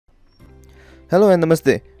Hello and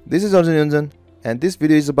namaste. This is Arjun Yunjan and this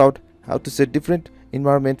video is about how to set different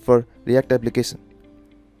environment for React application.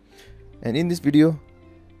 And in this video,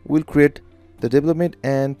 we'll create the development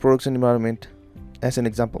and production environment as an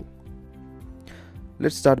example.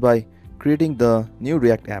 Let's start by creating the new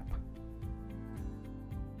React app.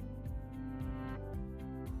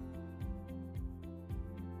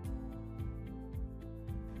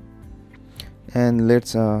 And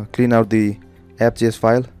let's clean out the app.js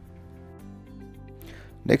file.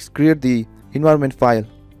 Next, create the environment file.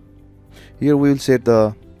 Here we will set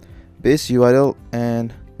the base URL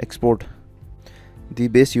and export the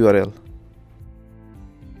base URL.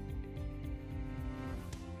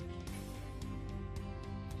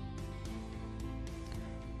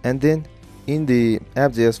 And then in the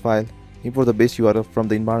app.js file, import the base URL from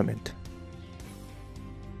the environment.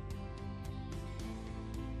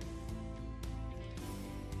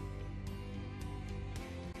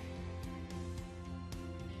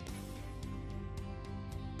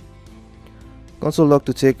 Console log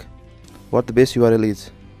to check what the base URL is.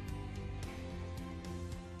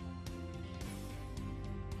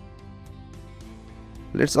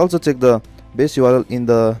 Let's also check the base URL in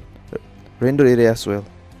the render area as well.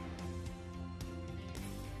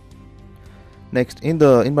 Next, in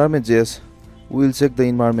the environment.js, we will check the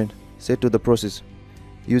environment set to the process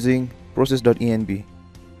using process.env,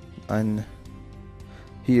 and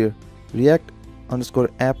here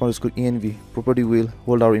react_app_env property will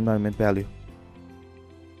hold our environment value.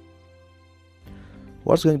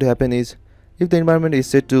 What's going to happen is, if the environment is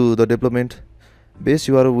set to the development, base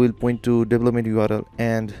URL will point to development URL,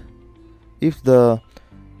 and if the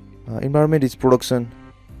environment is production,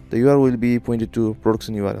 the URL will be pointed to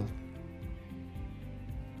production URL.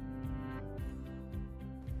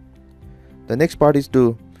 The next part is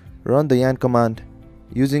to run the yarn command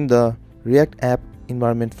using the React app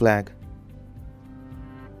environment flag.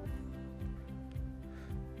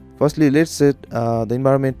 Firstly, let's set the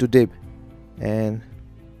environment to dev and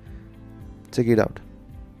check it out.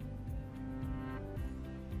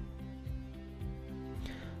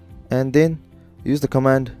 And then use the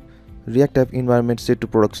command React app environment set to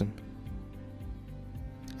production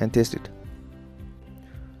and test it.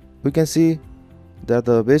 We can see that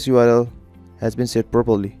the base URL has been set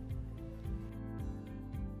properly.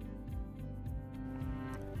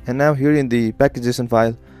 And now here in the package.json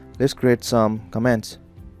file, let's create some commands.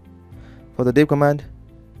 For the dev command,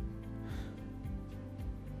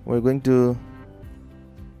 we're going to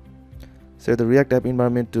set the React app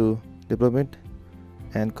environment to development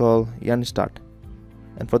and call yarn start.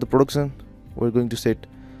 And for the production, we're going to set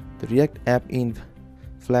the React app env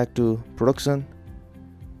flag to production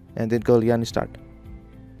and then call yarn start.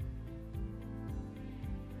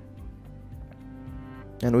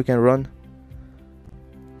 And we can run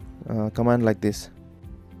a command like this.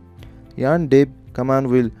 Yarn dev command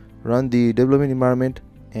will run the development environment,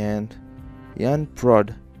 and yarn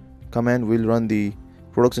prod command will run the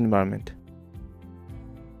production environment.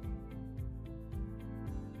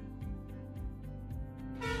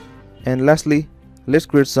 And lastly, let's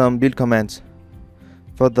create some build commands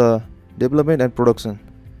for the development and production,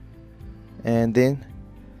 and then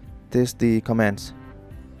test the commands.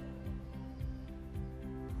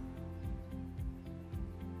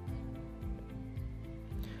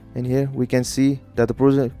 And here we can see that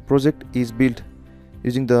the project is built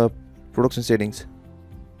using the production settings.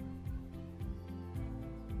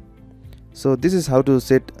 So this is how to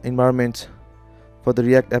set environments for the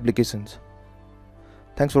React applications.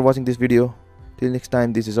 Thanks for watching this video. Till next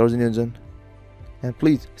time, this is Arjun Yunjan, and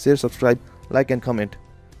please share, subscribe, like and comment.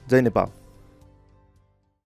 Jai Nepal.